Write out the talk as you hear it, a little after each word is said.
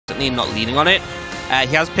recently and not leaning on it.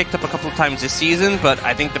 He has picked up a couple of times this season, but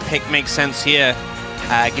I think the pick makes sense here.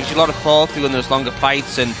 Gives you a lot of fall through in those longer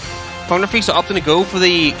fights, and Quantum Freaks are opting to go for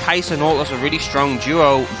the Kai'Sa and Nautilus, a really strong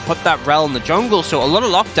duo, put that Rel in the jungle, so a lot of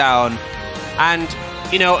lockdown. And,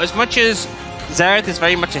 you know, as much as Xerath is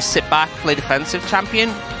very much a sit-back, play defensive champion,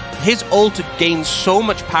 his ult gains so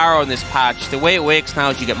much power on this patch. The way it works now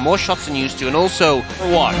is you get more shots than you used to, and also...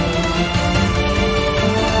 For one.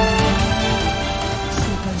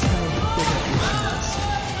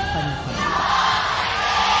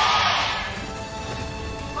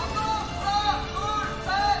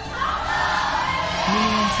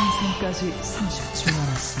 I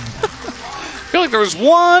feel like there was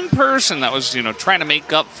one person that was, you know, trying to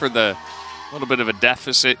make up for the little bit of a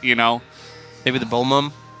deficit, you know. Maybe the Bull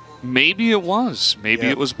Mom? Maybe it was. Maybe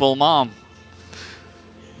it was Bull Mom.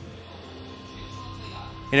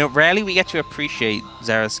 You know, rarely we get to appreciate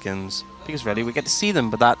Xerath skins, because rarely we get to see them,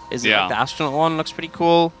 but that is like the Astronaut one, looks pretty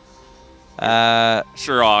cool.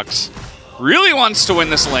 Shirox really wants to win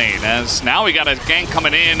this lane, as now we got a gank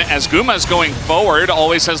coming in as Guma's going forward,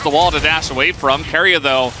 always has the wall to dash away from. Keria,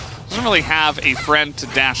 though, doesn't really have a friend to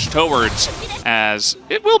dash towards, as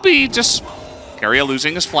it will be just Keria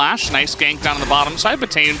losing his flash. Nice gank down on the bottom side, but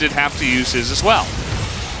Taeyun did have to use his as well.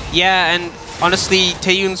 Yeah, and honestly,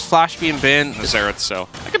 Taeyun's flash being burnt. Xerath, so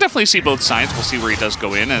I can definitely see both sides. We'll see where he does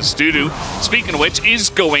go in, as Dudu, speaking of which, is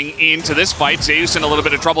going into this fight. Zeus in a little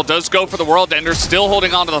bit of trouble, does go for the World Ender, still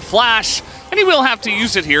holding on to the flash, and he will have to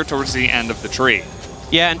use it here towards the end of the tree.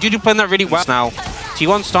 Yeah, and Dudu playing that really well now.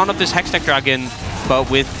 T1 starting up this Hextech Dragon, but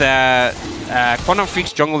with Quantum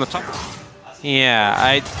Freaks jungle on the top. Yeah,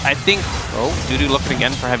 I think... Oh, Dudu looking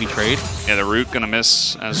again for heavy trade. Yeah, the root gonna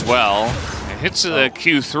miss as well. It hits the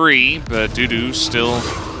Q3, but Dudu still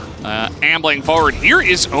ambling forward. Here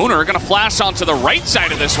is Owner gonna flash onto the right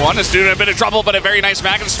side of this one. Is Dudu in a bit of trouble, but a very nice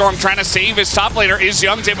Magnet Storm trying to save his top laner. Is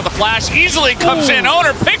Youngjae with the flash. Easily comes in.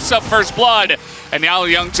 Owner picks up first blood. And now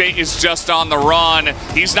Youngjae is just on the run.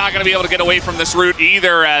 He's not gonna be able to get away from this root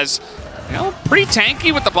either, as... You know, pretty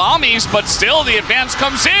tanky with the bombies, but still the advance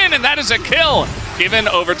comes in, and that is a kill given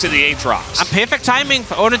over to the Aatrox. And perfect timing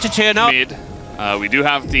for Owner to turn up. Mid. We do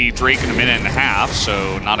have the Drake in a minute and a half,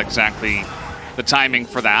 so not exactly the timing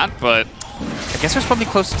for that, but... I guess it's probably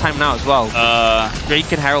close to time now as well. Drake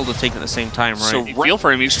and Herald will take it at the same time, right? So feel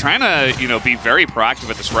for him. He's trying to, you know, be very proactive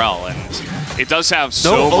with this Rel, and it does have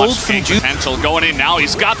so much potential going in now.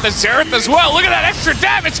 He's got the Xerath as well. Look at that extra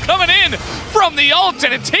damage coming in from the ult,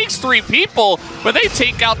 and it takes 3 people, but they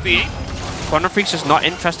take out the... Quantum Freaks is not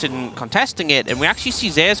interested in contesting it, and we actually see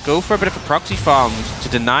Xerath go for a bit of a proxy farm to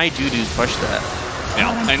deny Dudu's push there.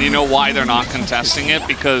 Yeah, and you know why they're not contesting it?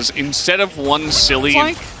 Because instead of one silly...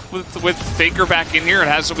 With Faker back in here,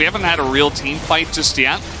 we haven't had a real team fight just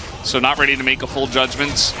yet, so not ready to make a full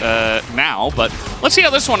judgment now, but let's see how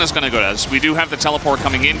this one is going to go. As we do have the teleport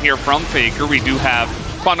coming in here from Faker, we do have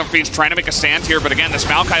Quantum Freaks trying to make a stand here, but again, this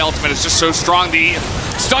Maokai ultimate is just so strong. The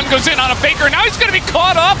stun goes in on a Faker, now he's going to be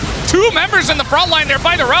caught up. 2 members in the front line there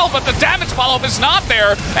by the Rel, but the damage follow-up is not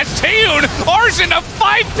there, as Taeyun, Arjun of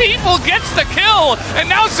 5 people gets the kill, and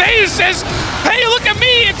now Zeus says, hey, look at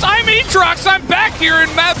me, I'm Aatrox, I'm back here in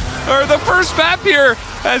the first map here,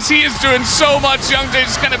 as he is doing so much.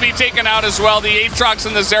 Youngjae's going to be taken out as well. The Aatrox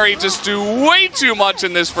and the Zeri just do way too much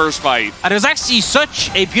in this first fight. And it was actually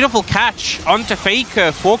such a beautiful catch onto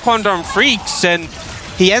Faker for Quantum Freaks, and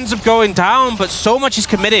he ends up going down, but so much is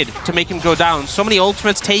committed to make him go down. So many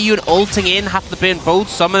ultimates, Taeyun ulting in, have to burn both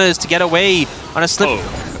summoners to get away on a slip.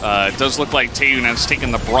 It does look like Taeyun has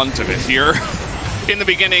taken the brunt of it here in the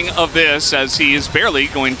beginning of this, as he is barely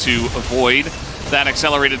going to avoid that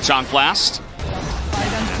accelerated Shock Blast.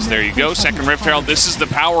 As there you go, second Rift Herald. This is the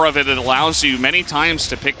power of it. It allows you many times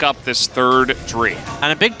to pick up this third Drake.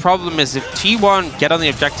 And a big problem is if T1 get on the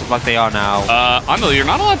objective like they are now. Ando, you're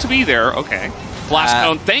not allowed to be there. Okay. Blast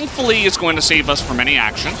Cone, thankfully, is going to save us from any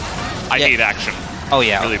action. I hate action. Oh,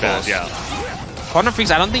 yeah. Really bad, yeah. Quantum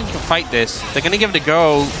Freaks, I don't think you can fight this. They're going to give it a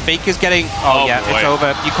go. Faker's getting... Oh, yeah, boy. It's over.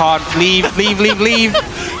 You can't. Leave, leave, leave, leave.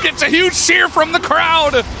 Gets a huge cheer from the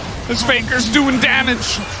crowd. This Faker's doing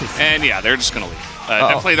damage. And yeah, they're just going to leave.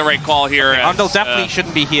 Definitely the right call here. Ando definitely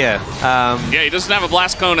shouldn't be here. Yeah, he doesn't have a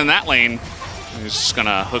Blast Cone in that lane. He's just going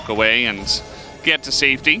to hook away and get to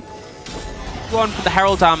safety. One for the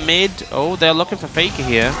Herald down mid. Oh, they're looking for Faker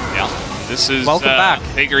here. Yeah, this is... Welcome back.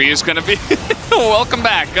 Faker, he is going to be... Welcome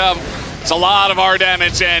back. It's a lot of R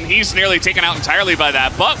damage, and he's nearly taken out entirely by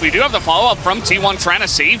that. But we do have the follow-up from T1 trying to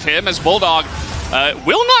save him, as Bulldog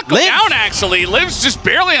will not go down, actually. Lives just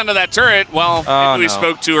barely under that turret. Well, we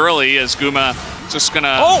spoke too early, as Guma Just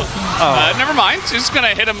gonna... never mind. Just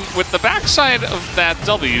gonna hit him with the backside of that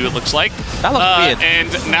W, it looks like. That looks weird.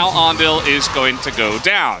 And now Ondil is going to go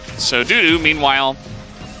down. So Dudu, meanwhile,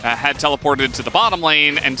 had teleported to the bottom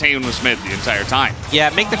lane, and Taeyun was mid the entire time. Yeah,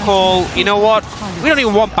 make the call. You know what? We don't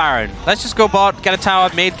even want Baron. Let's just go bot, get a tower,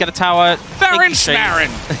 mid, get a tower. Baron Smarin!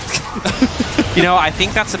 You know, I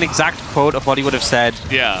think that's an exact quote of what he would have said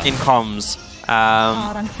in comms.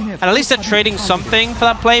 And at least they're trading something for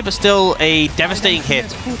that play, but still a devastating hit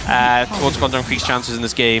towards Guangdong FREECS' chances in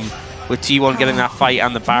this game. With T1 getting that fight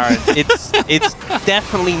and the Baron, it's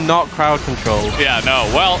definitely not crowd control. Yeah, no.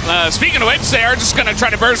 Well, speaking of which, they are just going to try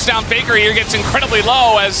to burst down Faker here. Gets incredibly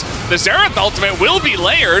low as the Xerath ultimate will be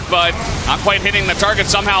layered, but not quite hitting the target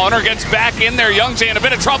somehow. Honor gets back in there. Youngjae in a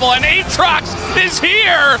bit of trouble, and Aatrox is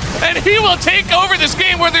here, and he will take over this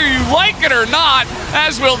game whether you like it or not,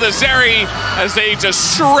 as will the Zeri, as they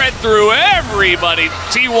just shred through everybody.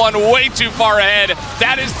 T1 way too far ahead.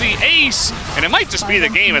 That is the ace, and it might just be the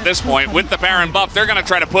game at this point. With the Baron buff, they're going to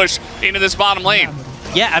try to push into this bottom lane.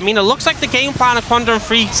 Yeah, I mean, it looks like the game plan of Guangdong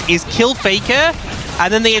FREECS is kill Faker,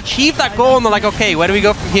 and then they achieve that goal, and they're like, okay, where do we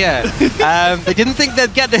go from here? They didn't think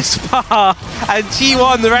they'd get this far, and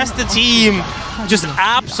T1, the rest of the team, just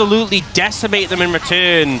absolutely decimate them in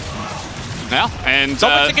return. Yeah, and not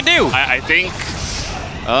much they can do. I think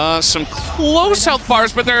some close health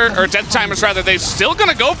bars, but or death timers rather, they're still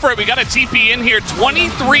gonna go for it. We got a TP in here,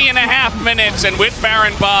 23.5 minutes, and with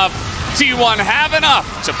Baron buff, T1 have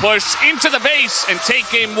enough to push into the base and take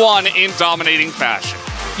game 1 in dominating fashion.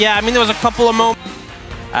 Yeah, I mean, there was a couple of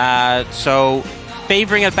moments. So,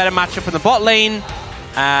 favoring a better matchup in the bot lane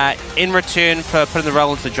in return for putting the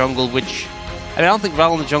Rel into the jungle, which, I mean, I don't think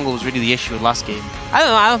Rel in the jungle was really the issue in last game. I don't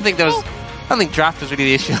know, I don't think draft was really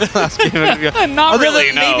the issue last game. Not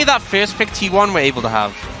really, no. Maybe that first pick T1 were able to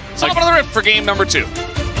have. Top of the rip for game number 2.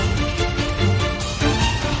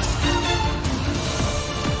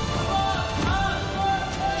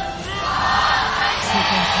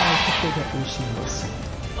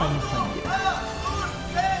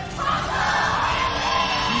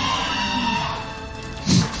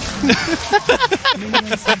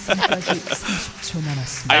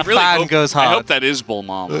 I hope that is Bull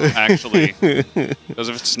Mom, actually. Because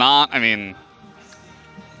if it's not, I mean,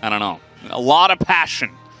 I don't know. A lot of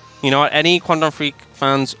passion. You know what? Any Guangdong FREECS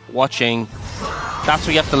fans watching, that's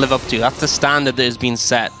what you have to live up to. That's the standard that has been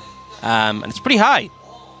set. And it's pretty high.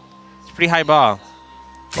 It's a pretty high bar.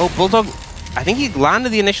 Oh, Bulldog, I think he landed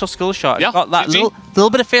the initial skill shot. Yeah, got that little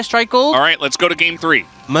bit of first strike gold. All right, let's go to game 3.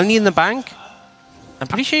 Money in the bank. I'm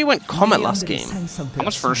pretty sure he went Comet last game. How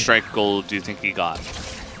much first strike gold do you think he got?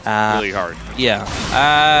 Really hard. Yeah.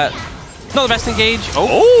 Not the best engage.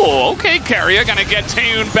 Oh, okay, Carrier gonna get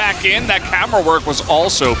Taeyun back in. That camera work was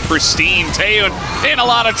also pristine. Taeyun in a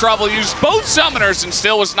lot of trouble. Used both summoners and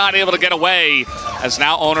still was not able to get away. As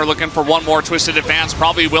now Owner looking for one more twisted advance.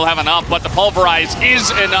 Probably will have enough, but the pulverize is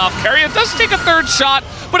enough. Carrier does take a third shot,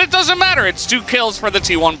 but it doesn't matter. It's 2 kills for the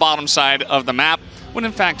T1 bottom side of the map, when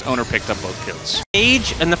in fact Owner picked up both kills.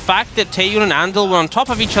 Age and the fact that Taeyun and Andal were on top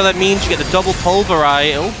of each other means you get the double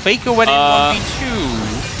pulverize. Oh, Faker went in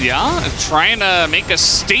 1v2. Yeah, trying to make a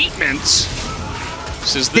statement.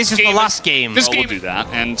 This is the last game. This game will do that.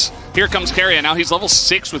 And here comes Carrier. Now he's level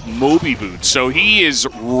 6 with Moby Boots, so he is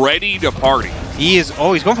ready to party. He is.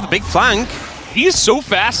 Oh, he's going for the big flank. He is so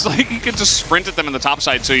fast, like he could just sprint at them in the top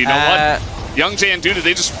side. So you know what? Youngjae and Dudu,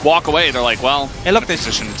 they just walk away. They're like, well, hey, look, in a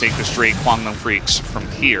position to take the straight Guangdong FREECS from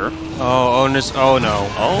here. Oh, oh no.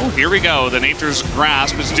 Oh, here we go. The Nature's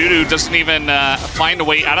Grasp as Dudu doesn't even find a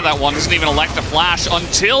way out of that one. Doesn't even elect to flash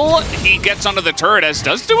until he gets onto the turret, as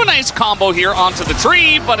does do a nice combo here onto the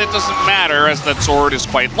tree, but it doesn't matter as that sword is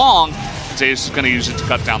quite long. Zayus is going to use it to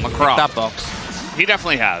cut down the crop. That box. He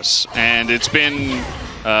definitely has, and it's been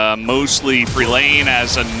mostly free lane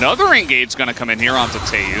as another engage going to come in here onto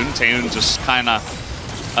Taeyun. Taeyun just kind of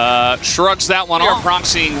shrugs that one off.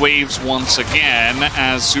 Proxying waves once again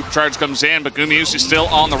as Supercharge comes in, but Gumiusi is still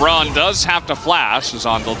on the run. Does have to flash as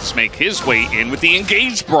Ondil just make his way in with the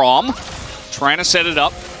engaged Braum, trying to set it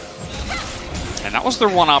up. And that was their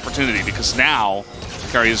one opportunity because now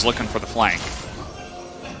Carry is looking for the flank.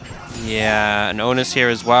 Yeah, and Owner's here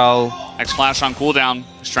as well. X flash on cooldown.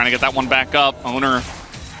 Just trying to get that one back up. Owner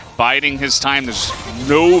biding his time. There's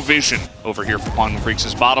no vision over here for Guangdong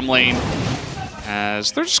FREECS' bottom lane.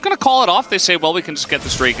 As they're just going to call it off. They say, well, we can just get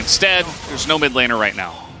this Drake instead. There's no mid laner right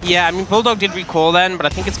now. Yeah, I mean, Bulldog did recall then, but I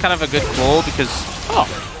think it's kind of a good call because... Oh,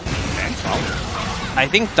 okay. Well, I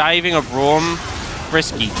think diving a Braum,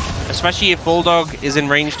 risky. Especially if Bulldog is in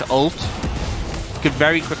range to ult. Could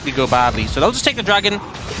very quickly go badly. So they'll just take the dragon.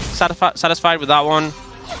 Satisfied with that one.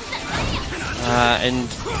 And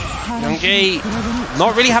Youngjae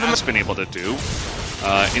not really having has been able to do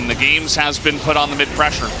in the games has been put on the mid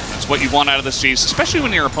pressure. That's what you want out of this chase, especially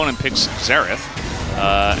when your opponent picks Xerath,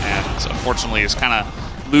 and unfortunately is kind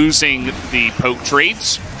of losing the poke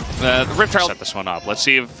trades. The Rift Herald set this one up. Let's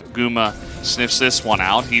see if Guma sniffs this one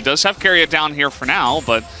out. He does have Carrier down here for now,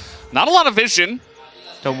 but not a lot of vision.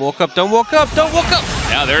 Don't walk up, don't walk up, don't walk up!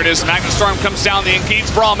 Yeah, there it is. Magnastorm comes down, the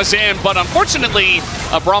engages Braum is in, but unfortunately,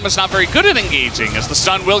 Braum is not very good at engaging, as the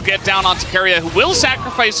stun will get down onto Carrier, who will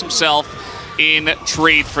sacrifice himself in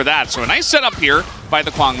trade for that. So a nice setup here by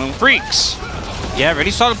the KWANGDONG FREECS. Yeah,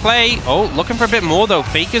 really solid play. Oh, looking for a bit more though.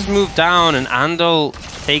 Faker's moved down, and Andal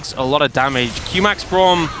takes a lot of damage. QMax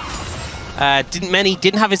Braum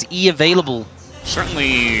didn't have his E available.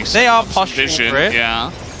 Certainly, they are posturing for it.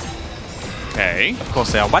 Yeah. Okay. Of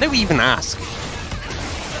course they are. Why did we even ask?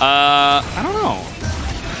 I don't know.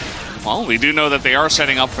 Well, we do know that they are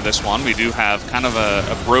setting up for this one. We do have kind of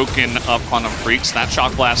a broken up KWANGDONG FREECS. That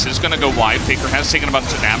Shock Blast is going to go wide. Faker has taken a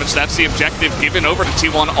bunch of damage. That's the objective given over to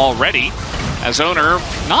T1 already. As Owner,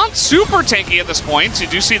 not super tanky at this point. You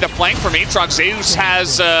do see the flank from Aatrox. Zeus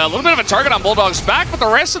has a little bit of a target on Bulldog's back, but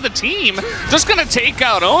the rest of the team just going to take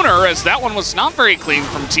out Owner, as that one was not very clean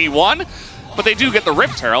from T1. But they do get the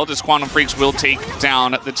Rift Herald, as KWANGDONG FREECS will take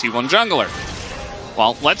down the T1 jungler.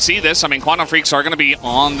 Well, let's see this. I mean, KWANGDONG FREECS are going to be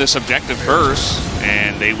on this objective first,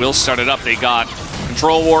 and they will start it up. They got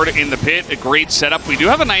Control Ward in the pit, a great setup. We do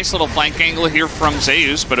have a nice little flank angle here from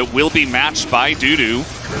Zeus, but it will be matched by Dudu,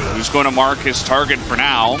 who's going to mark his target for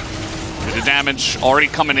now. Bit of damage already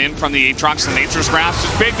coming in from the Aatrox. The Nature's Grasp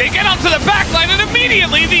is big. They get onto the backline, and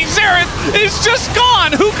immediately the Xerath is just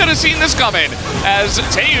gone. Who could have seen this coming? As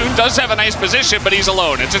Taeyun does have a nice position, but he's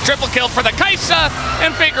alone. It's a triple kill for the Kai'Sa,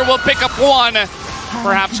 and Faker will pick up one.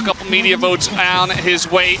 Perhaps a couple media votes on his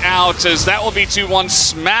way out, as that will be 2-1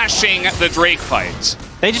 smashing the Drake fight.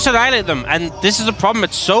 They just annihilate them, and this is a problem.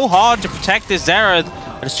 It's so hard to protect this Xerath.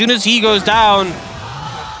 And as soon as he goes down,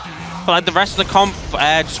 like the rest of the comp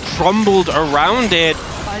just crumbled around it.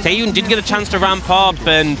 Taeyun did get a chance to ramp up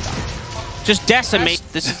and just decimate.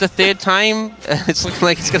 This is the third time. It's looking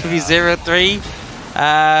like it's going to be 0-3.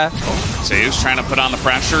 Zeus trying to put on the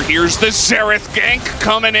pressure. Here's the Xerath gank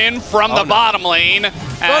coming in from the bottom lane.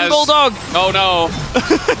 Run, Bulldog! Oh, no.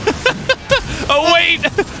 Oh, wait!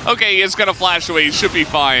 Okay, he is going to flash away. He should be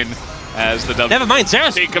fine. As the Never mind,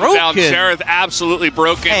 Xerath's broken. Down. Xerath absolutely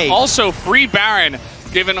broken. Hey. Also, free Baron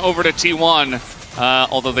given over to T1,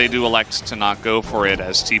 although they do elect to not go for it,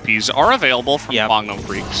 as TPs are available from KWANGDONG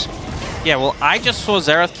FREECS. Yeah, well, I just saw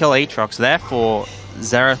Xerath kill Aatrox, therefore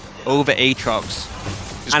Xerath over Aatrox.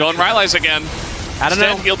 He's going Rylai's again. I don't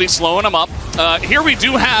know. He'll be slowing him up. Here we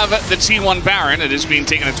do have the T1 Baron. It is being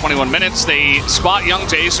taken at 21 minutes. They spot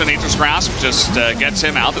Youngjae, so Nature's Grasp just gets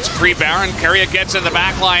him out. It's a free Baron. Carrier gets in the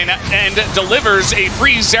back line and delivers a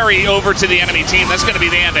free Zeri over to the enemy team. That's going to be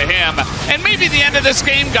the end of him. And maybe the end of this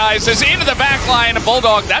game, guys, is into the back line.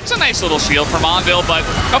 Bulldog, that's a nice little shield from Anvil, but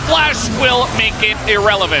a flash will make it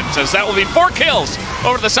irrelevant, as that will be 4 kills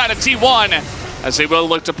over to the side of T1, as they will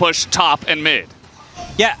look to push top and mid.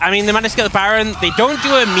 Yeah, I mean, they managed to get the Baron. They don't do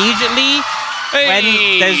it immediately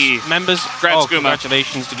when there's members.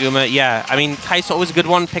 Congratulations to Guma. Yeah, I mean, Kai'Sa always a good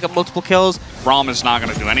one. Pick up multiple kills. Braum is not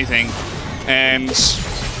going to do anything. And,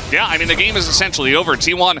 yeah, I mean, the game is essentially over.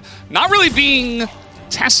 T1 not really being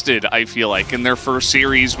tested, I feel like, in their first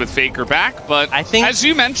series with Faker back. But I think, as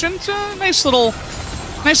you mentioned, nice little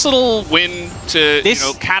win to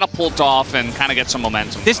catapult off and kind of get some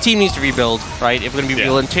momentum. This team needs to rebuild, right? If we're going to be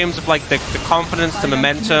real in terms of like the confidence, the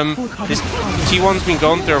momentum. This T1's been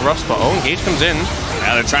going through a rough spot. Oh, Engage comes in.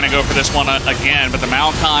 Yeah, they're trying to go for this one again, but the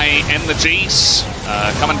Maokai and the Jace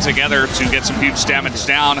coming together to get some huge damage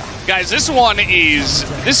down. Guys, this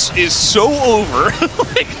is so over.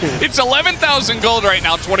 Like, it's 11,000 gold right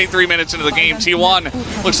now, 23 minutes into the game.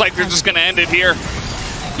 T1 looks like they're just going to end it here.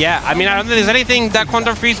 Yeah, I mean, I don't think there's anything that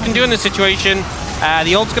KWANGDONG FREECS can do in this situation.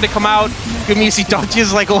 The ult's going to come out. Gumisi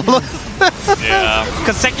dodges like all of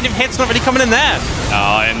consecutive hits not really coming in there.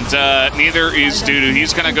 No, and neither is Dudu.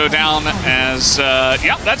 He's going to go down as,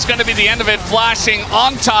 that's going to be the end of it. Flashing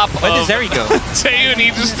on top Where does Zeri go? Taeyun, he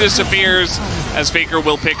just disappears, as Faker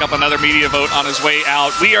will pick up another media vote on his way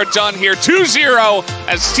out. We are done here, 2-0,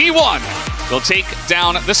 as T1 will take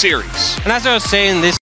down the series. And as I was saying, this